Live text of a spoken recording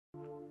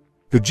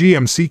The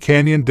GMC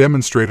Canyon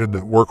demonstrated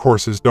that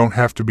workhorses don't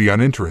have to be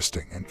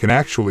uninteresting and can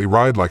actually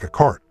ride like a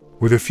cart.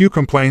 With a few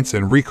complaints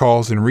and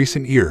recalls in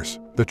recent years,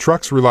 the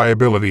truck's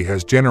reliability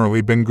has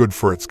generally been good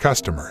for its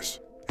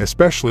customers,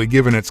 especially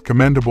given its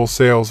commendable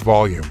sales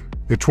volume.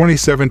 The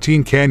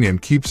 2017 Canyon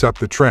keeps up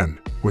the trend,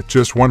 with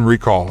just one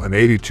recall and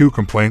 82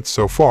 complaints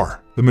so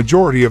far. The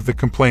majority of the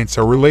complaints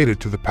are related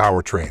to the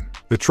powertrain.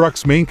 The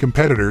truck's main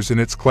competitors in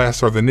its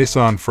class are the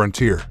Nissan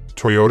Frontier,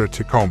 Toyota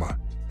Tacoma,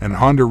 and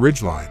Honda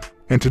Ridgeline.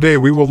 And today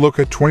we will look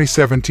at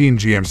 2017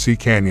 GMC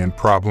Canyon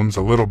Problems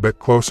a little bit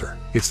closer.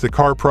 It's the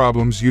Car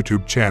Problems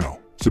YouTube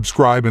channel.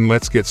 Subscribe and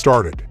let's get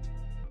started.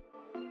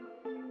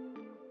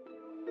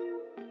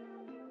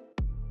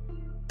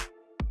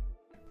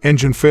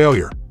 Engine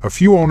failure. A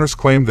few owners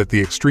claim that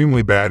the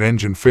extremely bad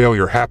engine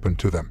failure happened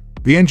to them.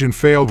 The engine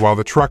failed while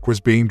the truck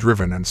was being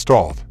driven and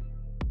stalled.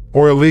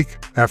 Oil leak.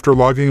 After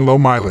logging low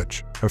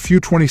mileage, a few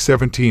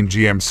 2017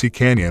 GMC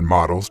Canyon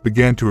models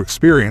began to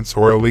experience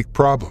oil leak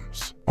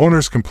problems.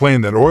 Owners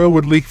complained that oil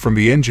would leak from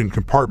the engine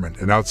compartment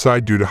and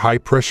outside due to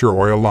high-pressure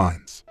oil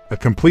lines. A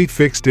complete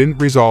fix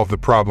didn't resolve the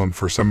problem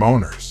for some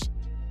owners.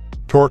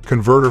 Torque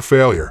converter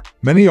failure.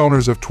 Many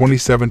owners of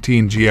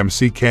 2017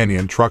 GMC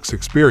Canyon trucks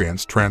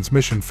experienced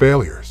transmission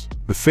failures.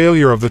 The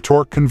failure of the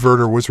torque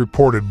converter was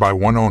reported by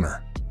one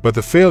owner, but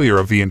the failure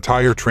of the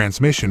entire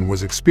transmission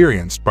was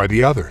experienced by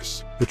the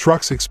others. The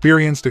trucks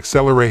experienced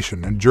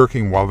acceleration and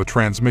jerking while the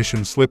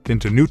transmission slipped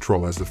into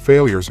neutral as the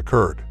failures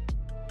occurred.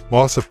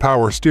 Loss of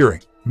power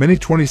steering. Many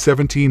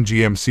 2017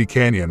 GMC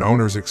Canyon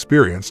owners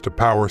experienced a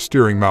power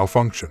steering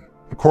malfunction.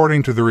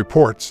 According to the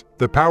reports,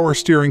 the power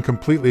steering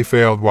completely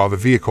failed while the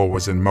vehicle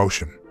was in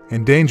motion,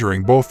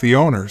 endangering both the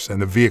owners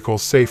and the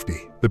vehicle's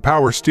safety. The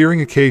power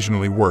steering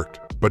occasionally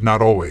worked, but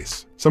not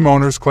always. Some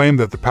owners claimed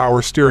that the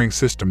power steering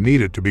system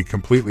needed to be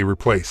completely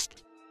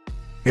replaced.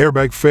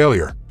 Airbag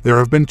failure. There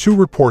have been 2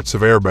 reports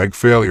of airbag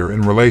failure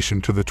in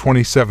relation to the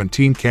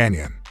 2017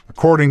 Canyon.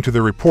 According to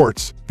the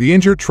reports, the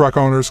injured truck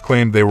owners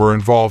claimed they were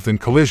involved in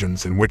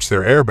collisions in which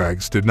their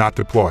airbags did not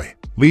deploy,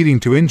 leading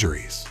to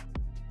injuries.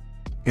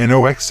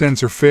 NOx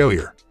sensor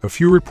failure. A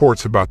few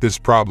reports about this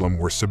problem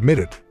were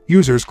submitted.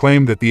 Users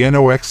claimed that the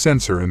NOx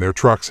sensor in their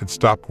trucks had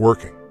stopped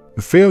working.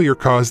 The failure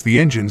caused the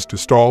engines to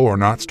stall or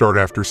not start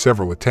after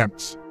several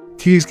attempts.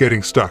 Keys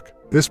getting stuck.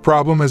 This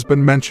problem has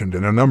been mentioned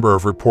in a number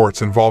of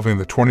reports involving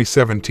the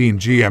 2017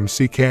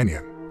 GMC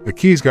Canyon. The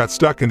keys got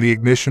stuck in the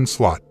ignition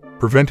slot,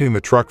 preventing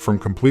the truck from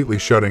completely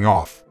shutting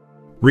off.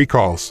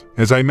 Recalls.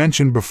 As I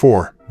mentioned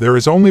before, there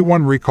is only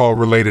one recall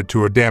related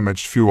to a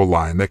damaged fuel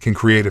line that can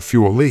create a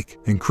fuel leak,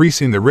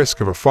 increasing the risk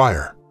of a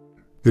fire.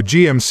 The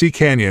GMC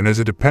Canyon is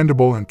a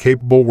dependable and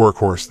capable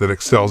workhorse that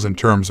excels in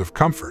terms of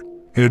comfort.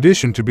 In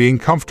addition to being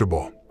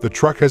comfortable, the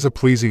truck has a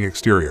pleasing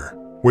exterior,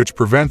 which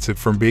prevents it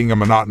from being a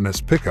monotonous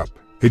pickup.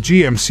 The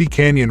GMC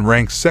Canyon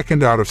ranks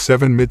 2nd out of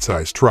 7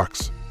 midsize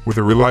trucks, with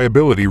a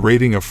reliability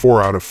rating of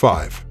 4 out of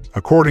 5.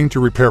 According to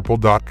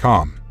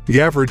repairable.com,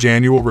 the average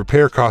annual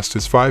repair cost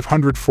is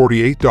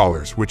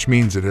 $548, which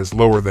means it has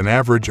lower than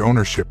average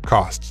ownership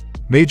costs.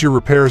 Major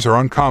repairs are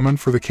uncommon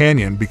for the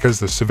Canyon because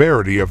the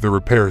severity of the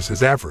repairs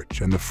is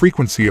average and the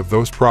frequency of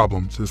those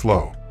problems is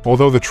low.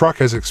 Although the truck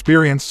has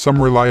experienced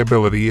some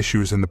reliability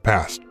issues in the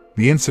past,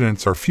 the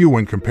incidents are few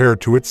when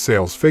compared to its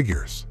sales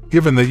figures.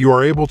 Given that you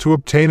are able to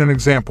obtain an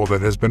example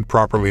that has been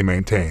properly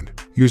maintained,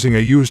 using a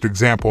used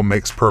example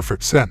makes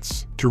perfect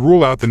sense. To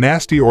rule out the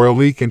nasty oil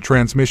leak and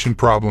transmission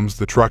problems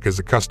the truck is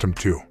accustomed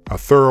to, a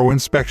thorough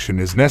inspection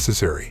is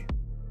necessary.